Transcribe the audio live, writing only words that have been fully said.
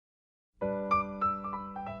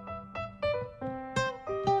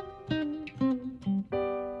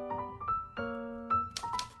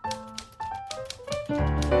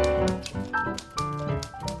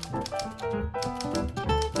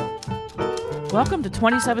Welcome to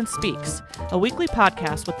 27 Speaks, a weekly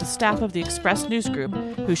podcast with the staff of the Express News Group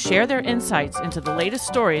who share their insights into the latest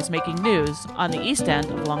stories making news on the East End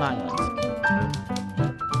of Long Island.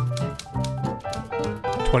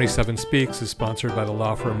 27 Speaks is sponsored by the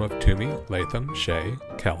law firm of Toomey, Latham, Shea,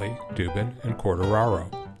 Kelly, Dubin, and Quartararo.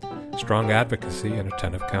 Strong advocacy and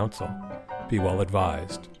attentive counsel. Be well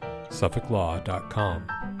advised. SuffolkLaw.com.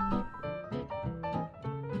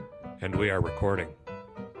 And we are recording.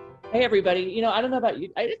 Hey, everybody. I don't know about you.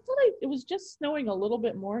 I thought it was just snowing a little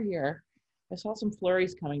bit more here. I saw some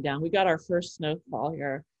flurries coming down. We got our first snowfall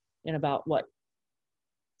here in about,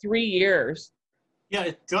 3 years. Yeah,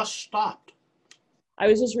 it just stopped. I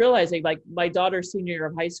was just realizing, my daughter's senior year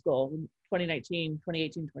of high school, in 2019,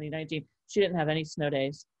 she didn't have any snow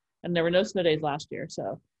days. And there were no snow days last year.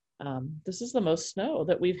 So this is the most snow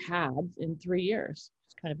that we've had in 3 years.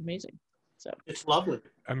 It's kind of amazing. So it's lovely.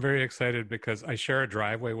 I'm very excited because I share a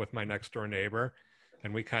driveway with my next door neighbor,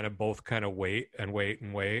 and we both wait.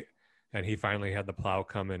 And he finally had the plow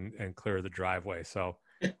come in and clear the driveway. So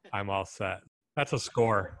I'm all set. That's a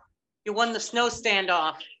score. You won the snow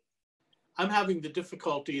standoff. I'm having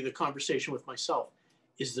the conversation with myself.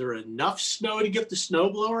 Is there enough snow to get the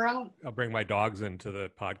snowblower out? I'll bring my dogs into the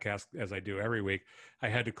podcast as I do every week. I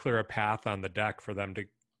had to clear a path on the deck for them to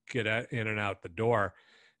get in and out the door.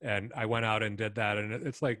 And I went out and did that. And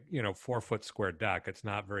it's 4 foot square deck. It's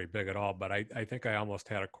not very big at all, but I think I almost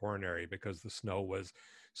had a coronary because the snow was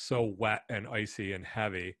so wet and icy and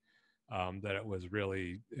heavy that it was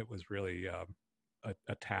really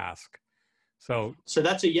a task. So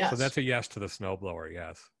that's a yes. So that's a yes to the snowblower,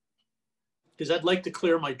 yes. Because I'd like to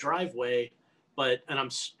clear my driveway, and I'm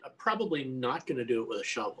probably not going to do it with a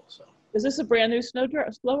shovel. So is this a brand new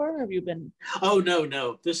snowblower? Or have you been? Oh,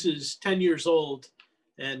 no. This is 10 years old.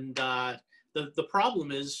 And the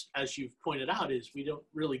problem is, as you've pointed out, is we don't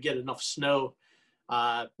really get enough snow.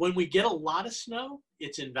 When we get a lot of snow,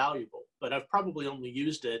 it's invaluable. But I've probably only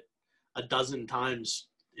used it a dozen times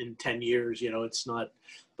in 10 years. It's not.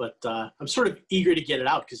 But I'm sort of eager to get it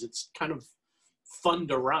out because it's kind of fun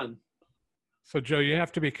to run. So, Joe, you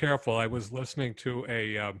have to be careful. I was listening to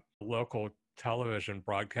a local television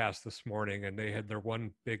broadcast this morning, and they had their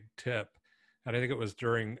one big tip. And I think it was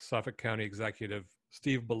during Suffolk County Executive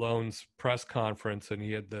Steve Ballone's press conference, and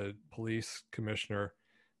he had the police commissioner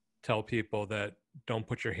tell people that don't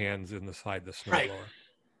put your hands inside the snowblower. Right.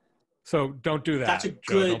 So don't do that. That's a Joe.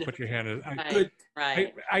 good. Don't put your hand in.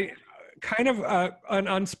 Right. I kind of an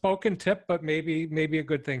unspoken tip, but maybe a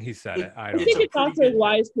good thing he said it. I think it's also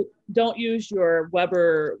wise to don't use your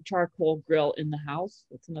Weber charcoal grill in the house.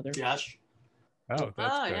 That's another. Yes. Oh,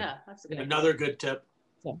 that's good. Yeah, that's good. Another good tip.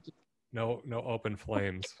 So, no open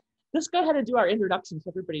flames. Let's go ahead and do our introductions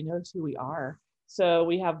so everybody knows who we are. So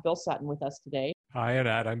we have Bill Sutton with us today. Hi,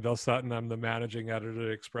 Annette. I'm Bill Sutton. I'm the managing editor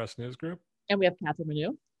at Express News Group. And we have Catherine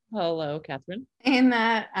Manu. Hello, Catherine. And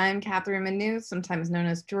I'm Catherine Manu, sometimes known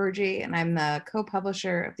as Georgie, and I'm the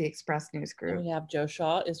co-publisher of the Express News Group. And we have Joe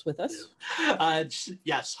Shaw is with us.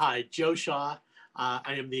 Yes. Hi, Joe Shaw.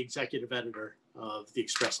 I am the executive editor of the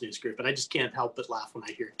Express News Group, and I just can't help but laugh when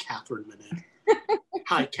I hear Catherine Manu.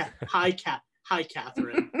 Hi,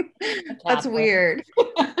 Catherine. That's weird.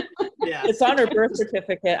 Yeah, it's on her birth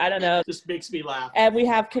certificate. I don't know. It just makes me laugh. And we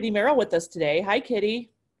have Kitty Merrill with us today. Hi,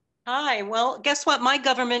 Kitty. Hi. Well, guess what? My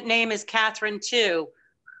government name is Catherine too.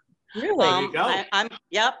 Really? There you go.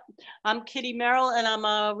 I'm Kitty Merrill, and I'm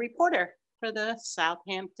a reporter for the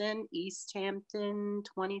Southampton, East Hampton,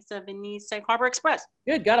 27 East Sag Harbor Express.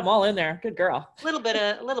 Good. Got them all in there. Good girl. A little bit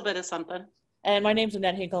of something. And my name's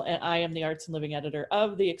Annette Hinkle, and I am the Arts and Living editor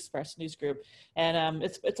of the Express News Group. And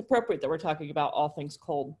it's appropriate that we're talking about all things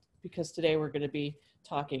cold, because today we're going to be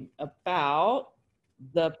talking about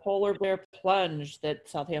the polar bear plunge that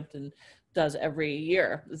Southampton does every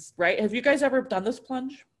year. Right? Have you guys ever done this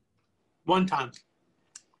plunge? One time.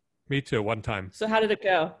 Me too, one time. So how did it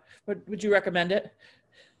go? Would you recommend it?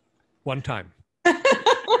 One time.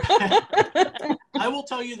 I will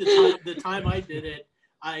tell you the time I did it,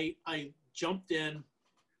 I jumped in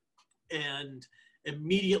and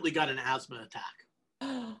immediately got an asthma attack.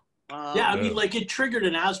 Yeah, I mean, it triggered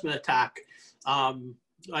an asthma attack.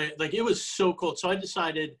 It was so cold. So I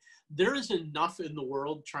decided there is enough in the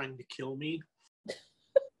world trying to kill me.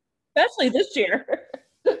 Especially this year.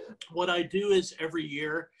 What I do is every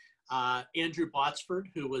year, Andrew Botsford,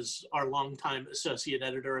 who was our longtime associate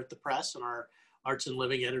editor at the Press and our Arts and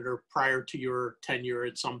Living editor prior to your tenure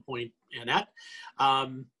at some point, Annette,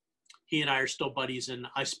 he and I are still buddies, and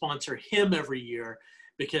I sponsor him every year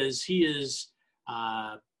because he is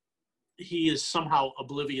somehow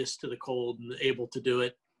oblivious to the cold and able to do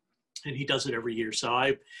it. and he does it every year.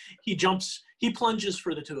 So he plunges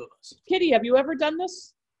for the two of us. Kitty, have you ever done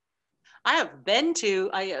this? I have been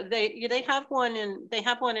to. They have one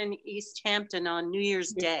in East Hampton on New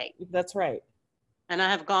Year's Day, That's right. and I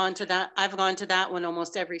have gone to that. I've gone to that one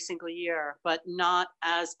almost every single year, but not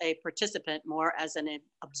as a participant, more as an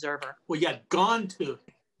observer. Well, yeah, gone to.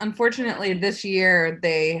 Unfortunately, this year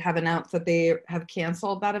they have announced that they have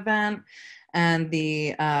canceled that event, and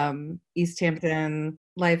the East Hampton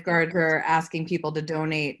lifeguards are asking people to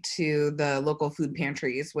donate to the local food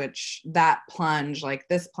pantries, which that plunge, like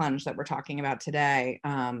this plunge that we're talking about today,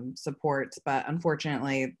 supports. But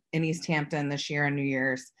unfortunately, in East Hampton this year on New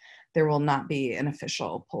Year's, there will not be an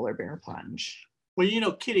official polar bear plunge.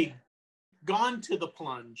 Well, Kitty, gone to the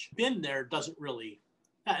plunge, been there doesn't really.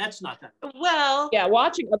 That's not that. Well, Yeah,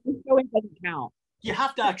 watching showing doesn't count. You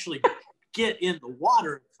have to actually get in the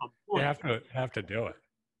water at some point. You have to do it.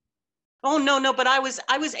 oh no, but I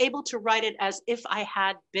was able to write it as if I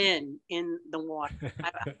had been in the water.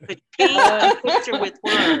 I could paint a picture with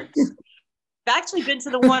words. I've actually been to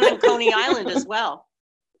the one on Coney Island as well,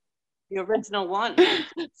 the original one.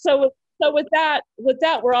 So with that,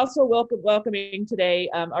 we're also welcoming today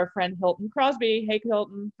our friend Hilton Crosby. Hey,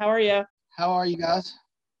 Hilton, how are you? How are you guys?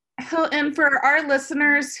 And for our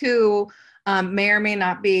listeners who may or may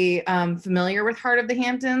not be familiar with Heart of the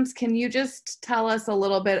Hamptons, can you just tell us a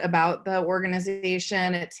little bit about the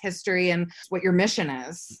organization, its history, and what your mission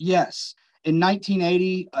is? Yes. In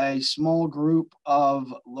 1980, a small group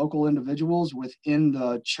of local individuals within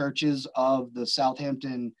the churches of the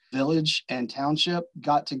Southampton Village and Township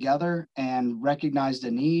got together and recognized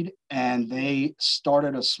a need, and they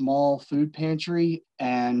started a small food pantry.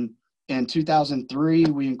 And in 2003,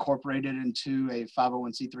 we incorporated into a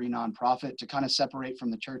 501c3 nonprofit to kind of separate from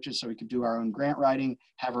the churches so we could do our own grant writing,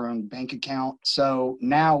 have our own bank account. So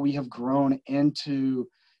now we have grown into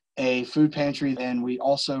a food pantry, and we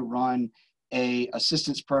also run a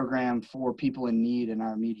assistance program for people in need in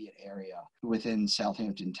our immediate area within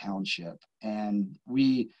Southampton Township. And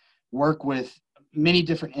we work with many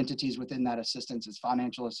different entities within that assistance. It's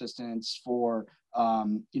financial assistance for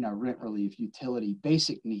rent relief, utility,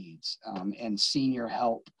 basic needs, and senior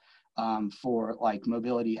help for like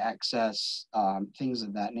mobility access, things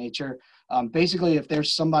of that nature. Basically, if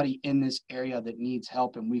there's somebody in this area that needs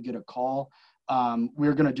help and we get a call,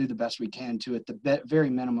 we're going to do the best we can to, at the very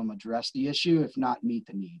minimum, address the issue, if not meet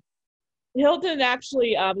the need. Hilton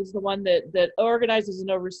actually is the one that organizes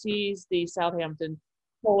and oversees the Southampton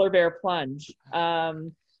Polar Bear Plunge.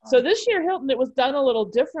 So this year, Hilton, it was done a little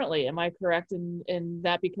differently. Am I correct in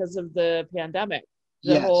that because of the pandemic?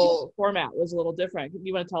 The Yes. whole format was a little different.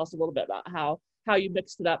 You want to tell us a little bit about how you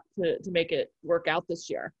mixed it up to make it work out this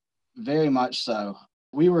year? Very much so.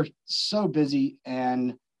 We were so busy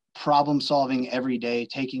and problem solving every day,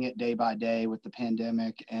 taking it day by day with the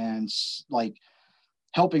pandemic, and like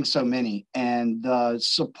helping so many. And the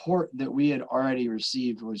support that we had already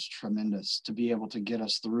received was tremendous to be able to get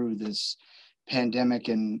us through this pandemic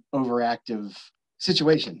and overactive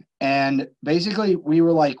situation. And basically we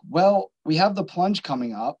were like, well, we have the plunge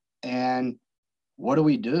coming up, and what do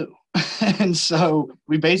we do? And so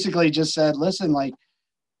we basically just said, listen, like,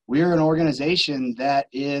 we're an organization that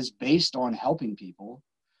is based on helping people.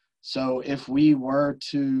 So if we were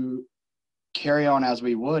to carry on as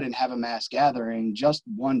we would and have a mass gathering, just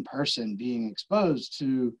one person being exposed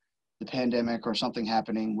to the pandemic or something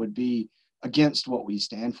happening would be against what we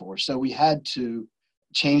stand for. So we had to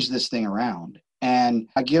change this thing around. And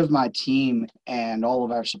I give my team and all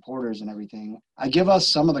of our supporters and everything, I give us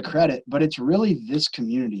some of the credit, but it's really this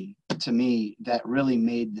community, to me, that really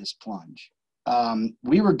made this plunge.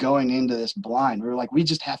 We were going into this blind. We were like, we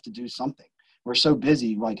just have to do something. We're so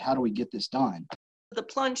busy. Like, how do we get this done? The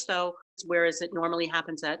plunge, though, whereas it normally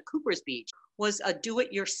happens at Cooper's Beach, was a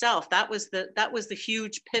do-it-yourself. That was the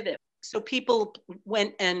huge pivot. So people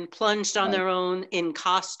went and plunged on their own in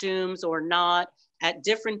costumes or not at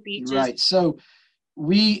different beaches. Right. So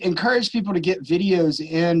we encourage people to get videos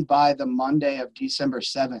in by the Monday of December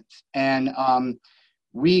 7th. And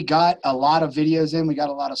we got a lot of videos in. We got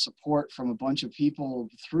a lot of support from a bunch of people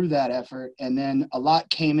through that effort. And then a lot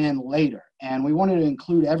came in later. And we wanted to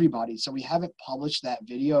include everybody. So we haven't published that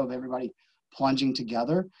video of everybody plunging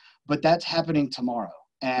together, but that's happening tomorrow.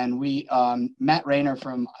 And we, Matt Rayner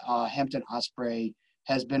from Hampton Osprey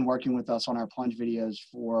has been working with us on our plunge videos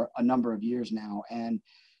for a number of years now. And,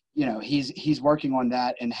 you know, he's working on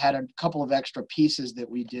that and had a couple of extra pieces that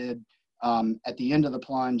we did at the end of the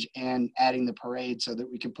plunge and adding the parade so that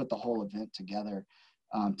we can put the whole event together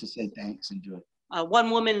to say thanks and do it. One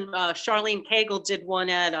woman, Charlene Cagle, did one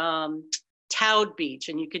at Towed Beach,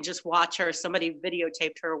 and you can just watch her. Somebody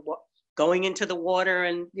videotaped her going into the water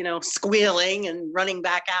and, squealing and running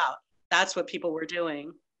back out. That's what people were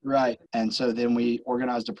doing. Right. And so then we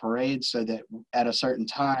organized a parade so that at a certain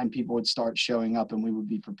time, people would start showing up and we would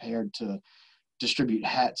be prepared to distribute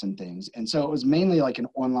hats and things. And so it was mainly like an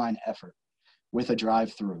online effort with a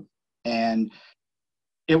drive-through. And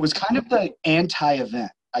it was kind of the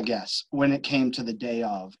anti-event, I guess, when it came to the day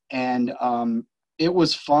of. And it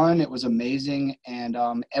was fun. It was amazing. And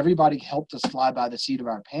everybody helped us fly by the seat of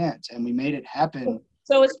our pants. And we made it happen.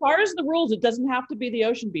 So as far as the rules, it doesn't have to be the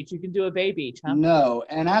ocean beach. You can do a bay beach, huh? No.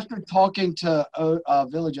 And after talking to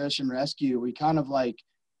Village Ocean Rescue, we kind of like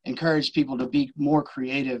encouraged people to be more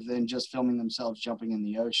creative than just filming themselves jumping in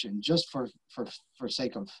the ocean, just for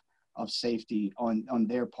sake of safety on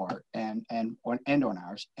their part and on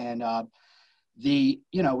ours. And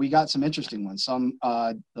we got some interesting ones. Some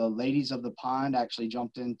the ladies of the pond actually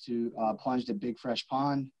jumped into plunged at Big Fresh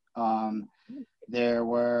Pond. There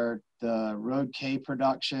were the Road K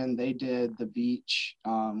production. They did the beach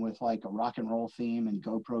with like a rock and roll theme and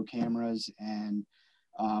GoPro cameras. And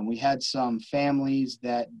we had some families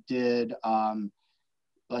that did,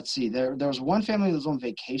 let's see, there was one family that was on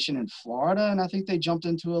vacation in Florida, and I think they jumped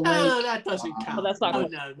into a lake. No, that doesn't count. Well, that's not no,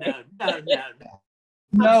 good. no.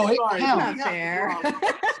 No, it Sorry. counts. Not fair.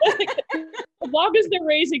 As long as they're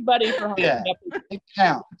raising money for Yeah. It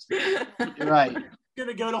counts. You're right.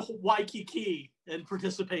 Gonna go to Waikiki and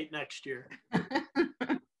participate next year.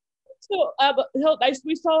 So, I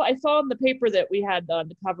saw in the paper that we had on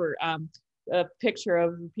the cover a picture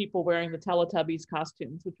of people wearing the Teletubbies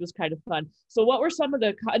costumes, which was kind of fun. So, what were some of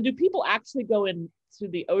do people actually go into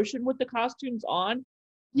the ocean with the costumes on?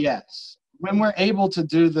 Yes. When we're able to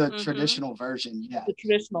do the Mhm. traditional version, yes. The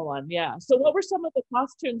traditional one, yeah. So, what were some of the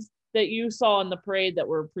costumes that you saw in the parade that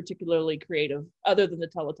were particularly creative, other than the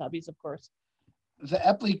Teletubbies, of course? The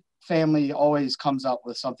Epley family always comes up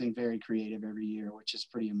with something very creative every year, which is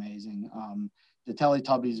pretty amazing. The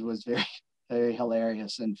Teletubbies was very, very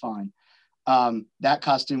hilarious and fun. That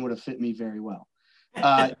costume would have fit me very well.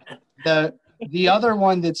 The other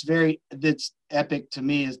one that's epic to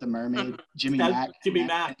me is the mermaid, Jimmy Mack. Jimmy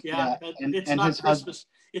Mack, yeah. And It's and not his Christmas. husband.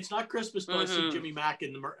 It's not Christmas till I see Mhm. Jimmy Mack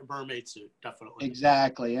in the mermaid suit, definitely.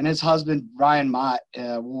 Exactly. And his husband, Ryan Mott,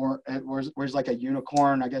 wears like a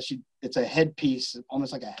unicorn. I guess it's a headpiece,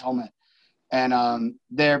 almost like a helmet. And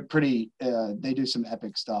they're pretty, they do some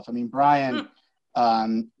epic stuff. I mean, Brian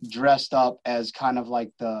dressed up as kind of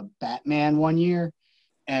like the Batman one year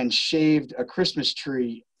and shaved a Christmas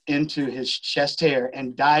tree into his chest hair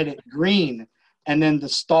and dyed it green. And then the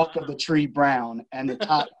stalk of the tree brown, and the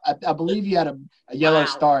top, I believe he had a yellow Wow.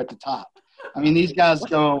 star at the top. I mean, these guys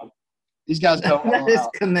go all That is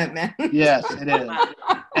out. commitment. Yes, it is.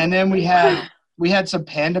 And then we had some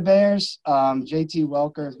panda bears. JT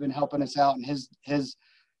Welker has been helping us out, and his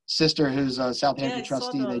sister, who's a Southampton Yeah, I saw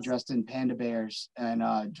trustee, they those. dressed in panda bears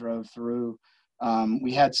and drove through.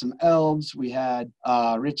 We had some elves. We had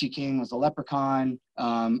Richie King was a leprechaun.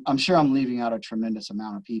 I'm sure I'm leaving out a tremendous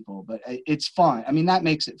amount of people, but it's fun. I mean, that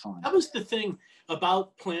makes it fun. That was the thing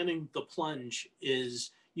about planning the plunge is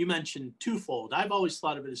you mentioned twofold. I've always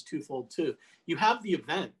thought of it as twofold too. You have the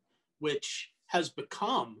event, which has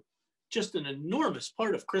become just an enormous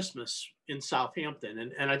part of Christmas in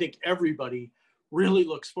Southampton. And I think everybody really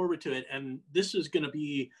looks forward to it. And this is going to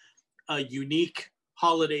be a unique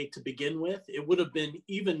holiday to begin with. It would have been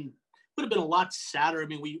a lot sadder. I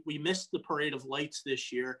mean, we missed the Parade of Lights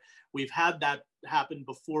this year. We've had that happen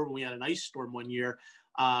before when we had an ice storm one year.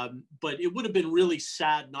 But it would have been really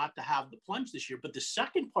sad not to have the plunge this year. But the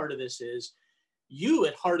second part of this is you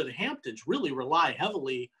at Heart of the Hamptons really rely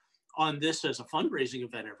heavily on this as a fundraising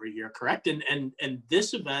event every year, correct? And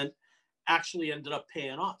this event actually ended up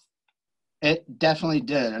paying off. It definitely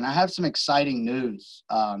did. And I have some exciting news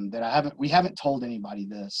that we haven't told anybody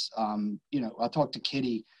this. I talked to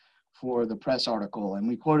Kitty for the press article, and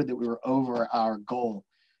we quoted that we were over our goal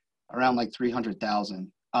around like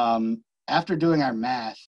 300,000. After doing our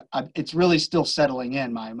math, it's really still settling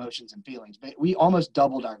in my emotions and feelings, but we almost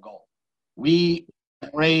doubled our goal. We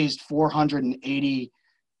raised $480,715.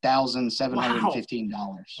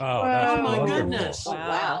 Oh, that's Oh my wonderful. goodness.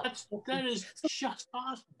 Wow. That is just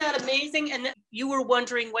awesome. Isn't that amazing? And you were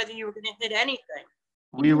wondering whether you were going to hit anything.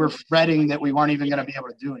 We were fretting that we weren't even going to be able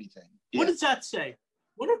to do anything. What Yeah. does that say?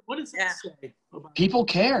 What does that say about People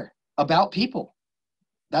care about people.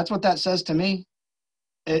 That's what that says to me.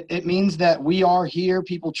 It means that we are here.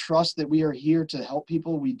 People trust that we are here to help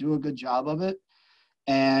people. We do a good job of it.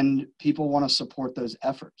 and people want to support those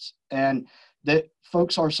efforts. And that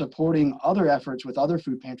folks are supporting other efforts with other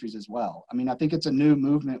food pantries as well. I mean, I think it's a new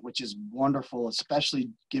movement, which is wonderful, especially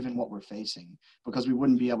given what we're facing, because we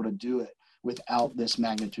wouldn't be able to do it without this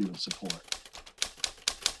magnitude of support.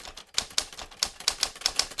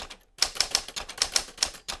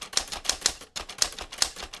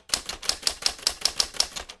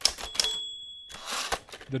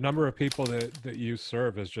 The number of people that you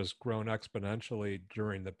serve has just grown exponentially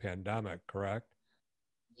during the pandemic, correct?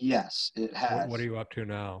 Yes, it has. What are you up to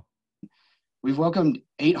now? We've welcomed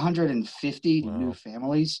 850 Wow. new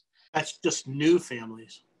families. That's just new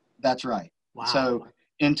families. That's right. Wow. So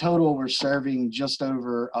in total, we're serving just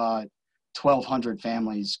over 1,200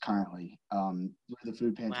 families currently with the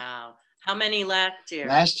food pantry. Wow. How many last year?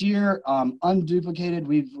 Last year, unduplicated,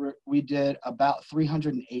 we did about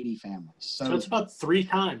 380 families. So it's about 3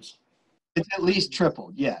 times. It's at least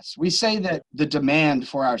tripled, yes. We say that the demand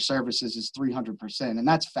for our services is 300%, and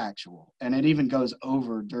that's factual. And it even goes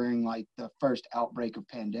over during like the first outbreak of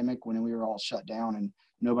pandemic when we were all shut down and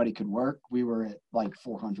nobody could work. We were at like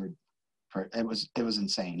 400. It was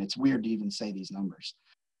insane. It's weird to even say these numbers.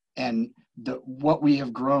 And what we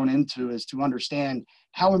have grown into is to understand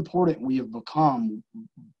how important we have become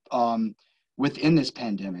within this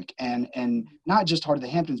pandemic, and not just Heart of the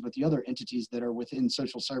Hamptons, but the other entities that are within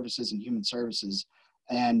social services and human services.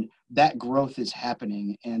 And that growth is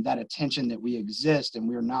happening, and that attention that we exist, and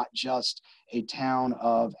we're not just a town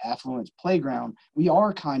of affluent playground. We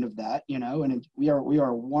are kind of that, you know, and we are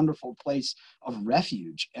a wonderful place of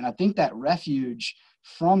refuge. And I think that refuge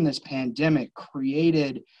from this pandemic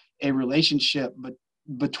created a relationship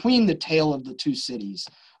between the tale of the two cities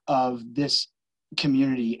of this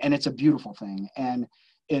community, and it's a beautiful thing. And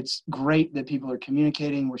it's great that people are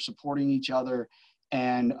communicating, we're supporting each other,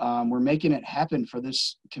 and we're making it happen for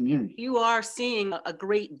this community. You are seeing a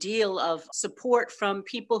great deal of support from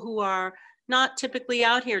people who are not typically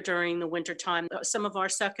out here during the wintertime. Some of our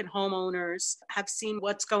second homeowners have seen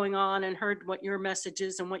what's going on and heard what your message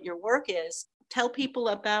is and what your work is. Tell people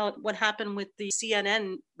about what happened with the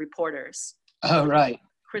CNN reporters. Oh, right.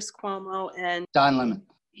 Chris Cuomo and Don Lemon.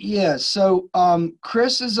 Yeah, so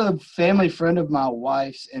Chris is a family friend of my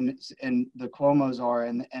wife's, and the Cuomos are,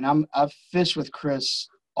 and I've fished with Chris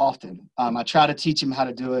often. I try to teach him how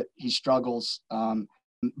to do it. He struggles,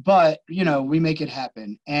 but you know, we make it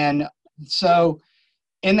happen. And so,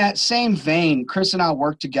 in that same vein, Chris and I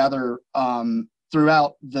work together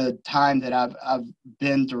throughout the time that I've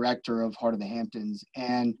been director of Heart of the Hamptons.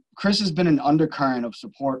 And Chris has been an undercurrent of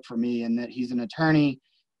support for me in that he's an attorney.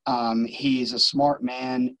 He's a smart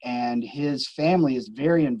man, and his family is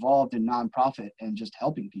very involved in nonprofit and just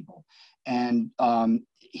helping people. And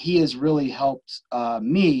he has really helped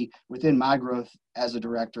me within my growth as a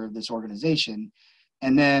director of this organization.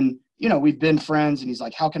 And then, you know, we've been friends, and he's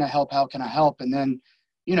like, how can I help? How can I help? And then,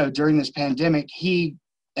 you know, during this pandemic, he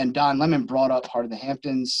and Don Lemon brought up Heart of the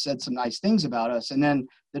Hamptons, said some nice things about us. And then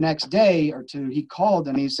the next day or two, he called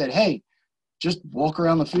and he said, hey, just walk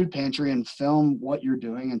around the food pantry and film what you're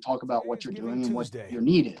doing and talk about what you're doing and what your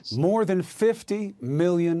need is. More than 50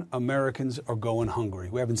 million Americans are going hungry.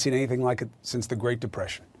 We haven't seen anything like it since the Great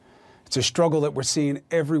Depression. It's a struggle that we're seeing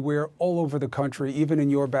everywhere, all over the country, even in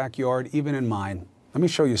your backyard, even in mine. Let me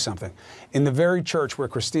show you something. In the very church where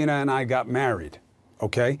Christina and I got married,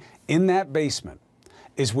 okay, in that basement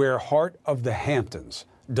is where Heart of the Hamptons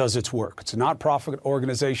does its work. It's a not-profit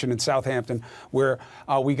organization in Southampton where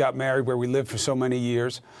we got married, where we lived for so many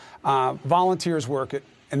years. Volunteers work it,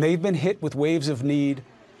 and they've been hit with waves of need,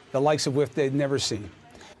 the likes of which they've never seen.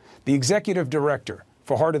 The executive director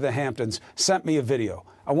for Heart of the Hamptons sent me a video.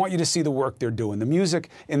 I want you to see the work they're doing. The music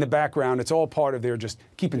in the background, it's all part of their just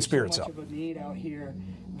keeping spirits up. There's so much of a need out here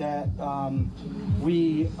that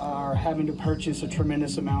we are having to purchase a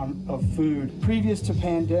tremendous amount of food. Previous to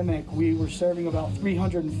pandemic, we were serving about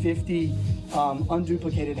 350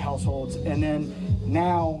 unduplicated households, and then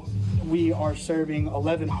now we are serving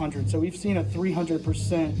 1,100. So we've seen a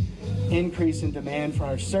 300% increase in demand for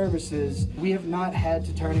our services. We have not had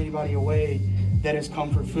to turn anybody away that has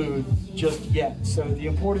come for food just yet. So the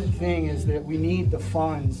important thing is that we need the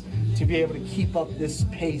funds to be able to keep up this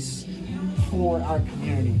pace for our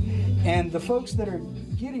community. And the folks that are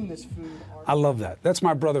getting this food are— I love that. That's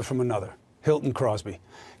my brother from another, Hilton Crosby.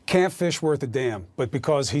 Can't fish worth a damn, but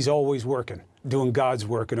because he's always working, doing God's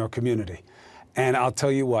work in our community. And I'll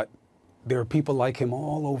tell you what, there are people like him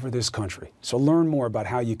all over this country. So learn more about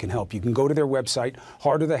how you can help. You can go to their website,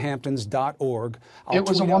 heartofthehamptons.org. It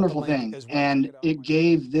was a wonderful thing, and it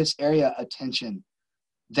gave this area attention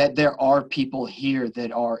that there are people here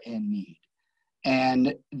that are in need.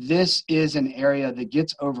 And this is an area that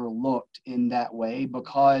gets overlooked in that way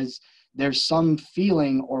because there's some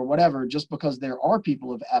feeling or whatever. Just because there are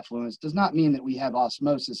people of affluence does not mean that we have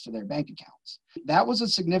osmosis to their bank accounts. That was a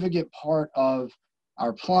significant part of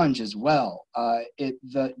our plunge as well.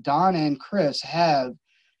 Don and Chris have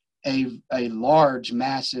a large,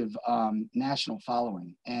 massive national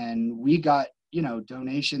following, and we got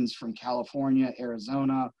donations from California,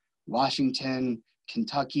 Arizona, Washington,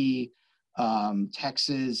 Kentucky,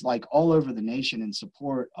 Texas, like all over the nation in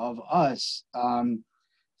support of us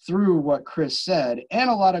through what Chris said, and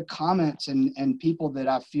a lot of comments and people that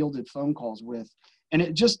I fielded phone calls with. And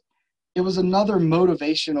it was another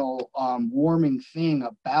motivational, warming thing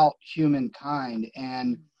about humankind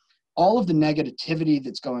and all of the negativity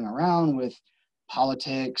that's going around with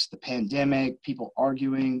politics, the pandemic, people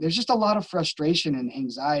arguing. There's just a lot of frustration and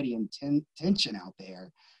anxiety and tension out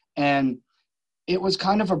there. And it was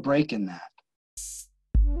kind of a break in that.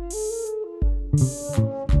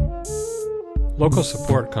 Local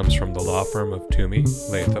support comes from the law firm of Toomey,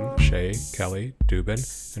 Latham, Shea, Kelly,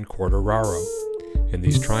 Dubin, and Quartararo. In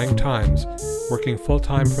these trying times, working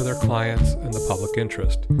full-time for their clients and the public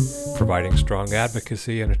interest, providing strong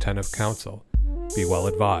advocacy and attentive counsel. Be well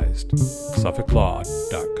advised.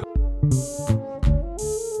 SuffolkLaw.com.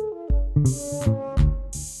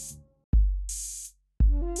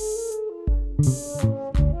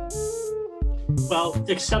 Well,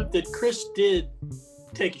 except that Chris did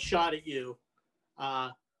take a shot at you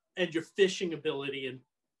and your fishing ability. And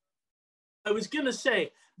I was going to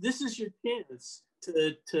say, this is your chance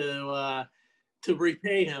to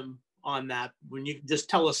repay him on that, when you just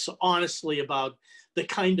tell us honestly about the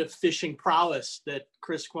kind of fishing prowess that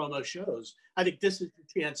Chris Cuomo shows. I think this is your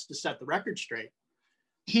chance to set the record straight.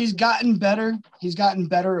 He's gotten better. He's gotten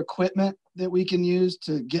better equipment that we can use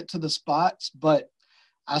to get to the spots, but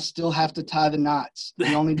I still have to tie the knots.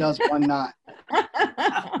 He only does one knot.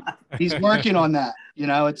 He's working on that.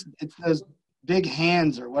 It's those big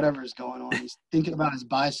hands or whatever is going on. He's thinking about his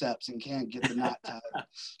biceps and can't get the knot tied.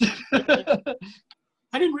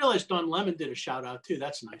 I didn't realize Don Lemon did a shout out too.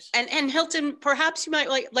 That's nice. And Hilton, perhaps you might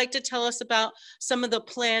like to tell us about some of the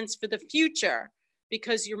plans for the future,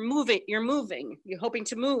 because you're hoping to move and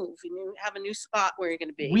you have a new spot where you're going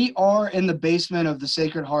to be. We are in the basement of the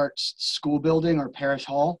Sacred Hearts School Building or Parish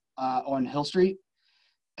Hall on Hill Street.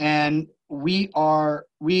 And we are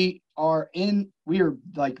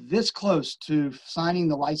like this close to signing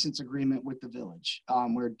the license agreement with the village.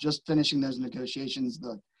 We're just finishing those negotiations.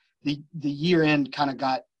 The year end kind of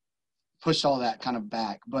got pushed all that kind of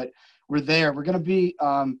back, but we're there. We're going to be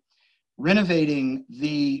renovating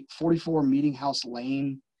the 44 Meeting House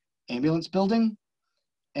Lane ambulance building.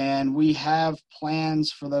 And we have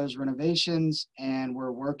plans for those renovations, and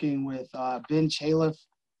we're working with Ben Chaliff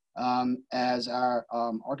as our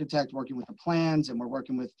architect, working with the plans, and we're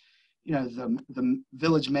working with the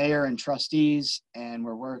village mayor and trustees, and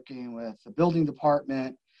we're working with the building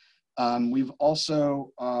department. We've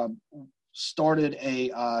also started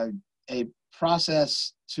a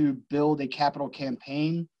process to build a capital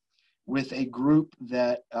campaign with a group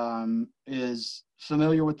that is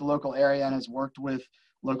familiar with the local area and has worked with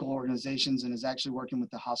local organizations and is actually working with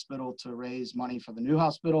the hospital to raise money for the new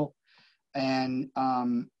hospital. And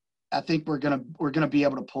I think we're gonna be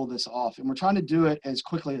able to pull this off, and we're trying to do it as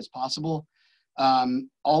quickly as possible.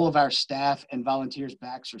 All of our staff and volunteers'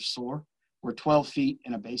 backs are sore. We're 12 feet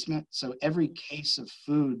in a basement, so every case of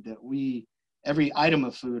food every item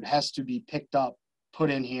of food has to be picked up, put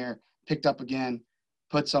in here, picked up again,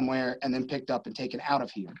 put somewhere, and then picked up and taken out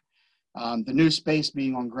of here. The new space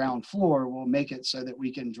being on ground floor will make it so that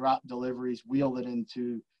we can drop deliveries, wheel it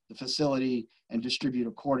into the facility, and distribute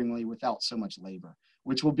accordingly without so much labor,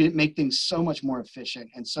 which will make things so much more efficient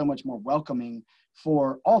and so much more welcoming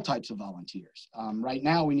for all types of volunteers. Right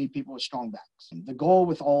now, we need people with strong backs. And the goal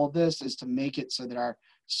with all of this is to make it so that our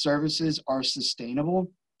services are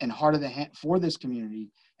sustainable and for this community,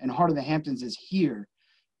 and Heart of the Hamptons is here.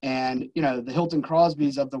 And, the Hilton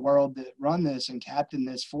Crosbys of the world that run this and captain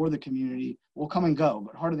this for the community will come and go,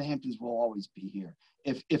 but Heart of the Hamptons will always be here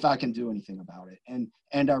if I can do anything about it,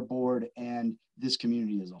 and our board and this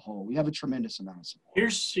community as a whole. We have a tremendous amount of support.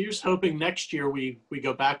 Here's hoping next year we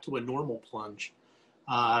go back to a normal plunge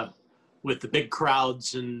with the big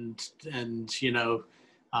crowds and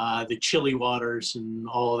the chilly waters and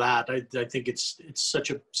all of that. I think it's such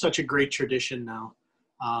a great tradition now.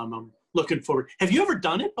 I'm looking forward. Have you ever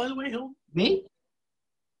done it, by the way, Hilton? Me?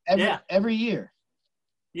 Every year.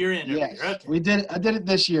 You're in every year. Okay. I did it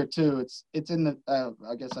this year too. It's in the.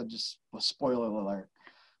 I guess I just was spoiler alert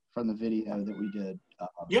from the video that we did.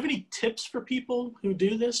 you have any tips for people who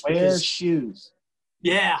do this? Wear shoes.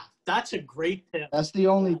 Yeah, that's a great tip. That's the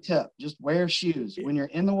only tip. Just wear shoes when you're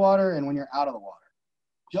in the water and when you're out of the water.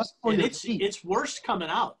 Just for your feet. It's worse coming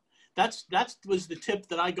out. That was the tip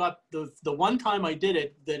that I got the one time I did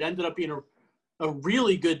it that ended up being a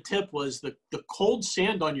really good tip was the cold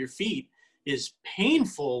sand on your feet is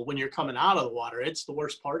painful when you're coming out of the water. It's the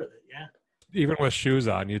worst part of it. Yeah. Even with shoes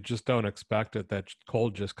on, you just don't expect it. That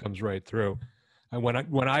cold just comes right through. And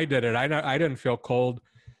when I did it, I didn't feel cold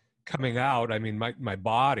coming out. I mean, my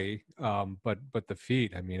body, but the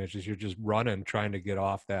feet. I mean, it's just you're just running, trying to get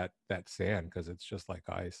off that sand because it's just like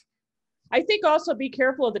ice. I think also be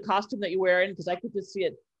careful of the costume that you wear in because I could just see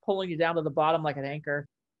it pulling you down to the bottom like an anchor.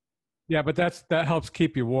 Yeah, but that helps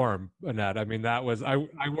keep you warm, Annette. I mean, that was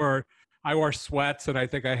I wore sweats, and I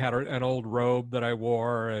think I had an old robe that I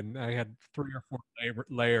wore, and I had 3 or 4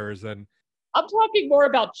 layers. And I'm talking more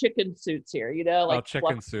about chicken suits here, like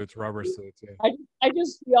chicken suits, rubber suits. Yeah. I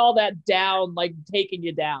just see all that down, like taking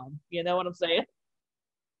you down. You know what I'm saying?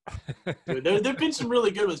 There've been some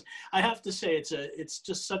really good ones. I have to say, it's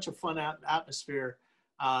just such a fun atmosphere.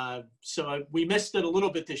 So we missed it a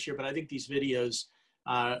little bit this year, but I think these videos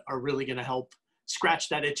are really going to help scratch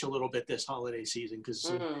that itch a little bit this holiday season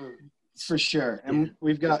because. For sure, and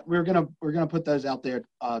we're gonna put those out there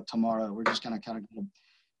tomorrow. We're just gonna kind of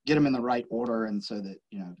get them in the right order, and so that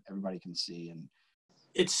everybody can see. And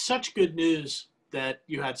it's such good news that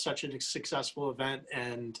you had such a successful event,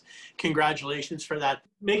 and congratulations for that.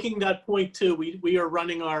 Making that point too, we are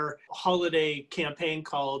running our holiday campaign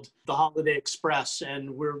called the Holiday Express,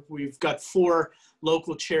 and we've got 4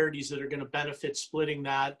 local charities that are going to benefit splitting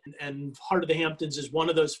that, and Heart of the Hamptons is one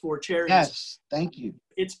of those 4 charities. Yes, thank you.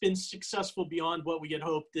 It's been successful beyond what we had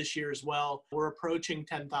hoped this year as well. We're approaching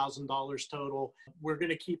 $10,000 total. We're going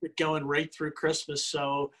to keep it going right through Christmas,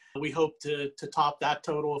 so we hope to top that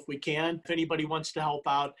total if we can. If anybody wants to help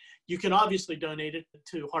out, you can obviously donate it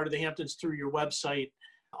to Heart of the Hamptons through your website.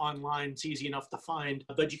 Online, it's easy enough to find,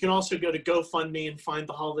 but you can also go to GoFundMe and find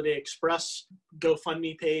the Holiday Express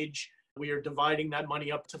GoFundMe page. We are dividing that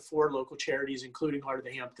money up to 4 local charities, including Heart of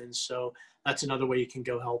the Hamptons. So that's another way you can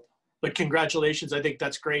go help. But congratulations. I think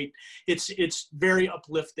that's great. It's very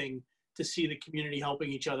uplifting to see the community helping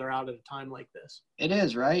each other out at a time like this. It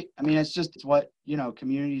is, right? I mean, it's what,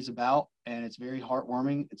 community is about, and it's very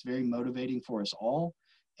heartwarming. It's very motivating for us all.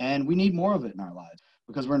 And we need more of it in our lives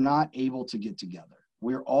because we're not able to get together.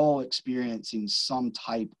 We're all experiencing some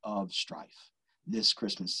type of strife this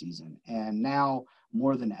Christmas season. And now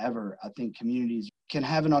more than ever, I think communities can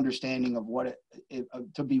have an understanding of what it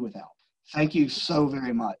to be without. Thank you so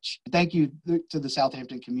very much. Thank you to the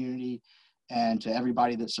Southampton community and to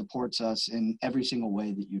everybody that supports us in every single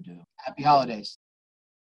way that you do. Happy holidays.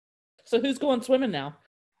 So who's going swimming now?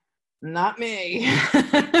 Not me.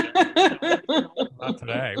 Not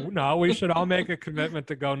today. No, we should all make a commitment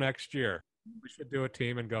to go next year. We should do a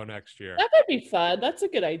team and go next year. That might be fun. That's a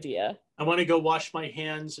good idea. I want to go wash my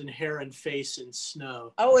hands and hair and face in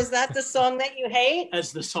snow. Oh, is that the song that you hate?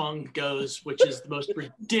 As the song goes, which is the most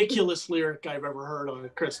ridiculous lyric I've ever heard on a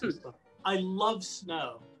Christmas song. I love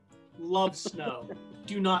snow. Love snow.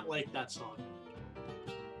 Do not like that song.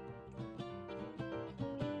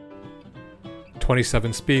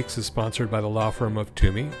 27 Speaks is sponsored by the law firm of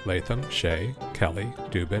Toomey, Latham, Shea, Kelly,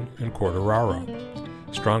 Dubin, and Quartararo.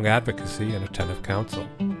 Strong advocacy and attentive counsel.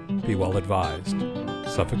 Be well advised.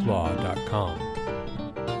 SuffolkLaw.com.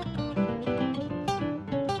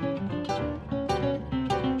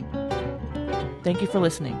 Thank you for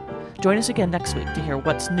listening. Join us again next week to hear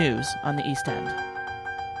what's news on the East End.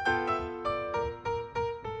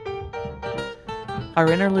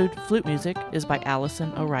 Our interlude flute music is by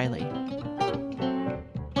Allison O'Reilly.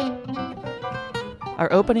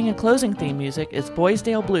 Our opening and closing theme music is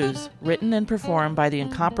Boysdale Blues, written and performed by the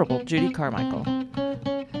incomparable Judy Carmichael.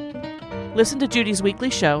 Listen to Judy's weekly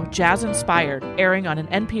show, Jazz Inspired, airing on an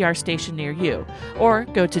NPR station near you, or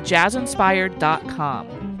go to jazzinspired.com.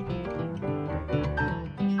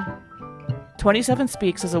 27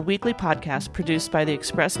 Speaks is a weekly podcast produced by the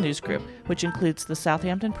Express News Group, which includes the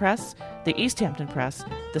Southampton Press, the East Hampton Press,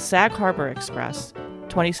 the Sag Harbor Express,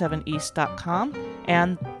 27east.com,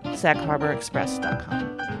 and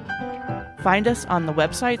sagharborexpress.com. Find us on the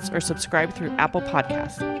websites or subscribe through Apple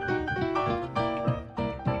Podcasts.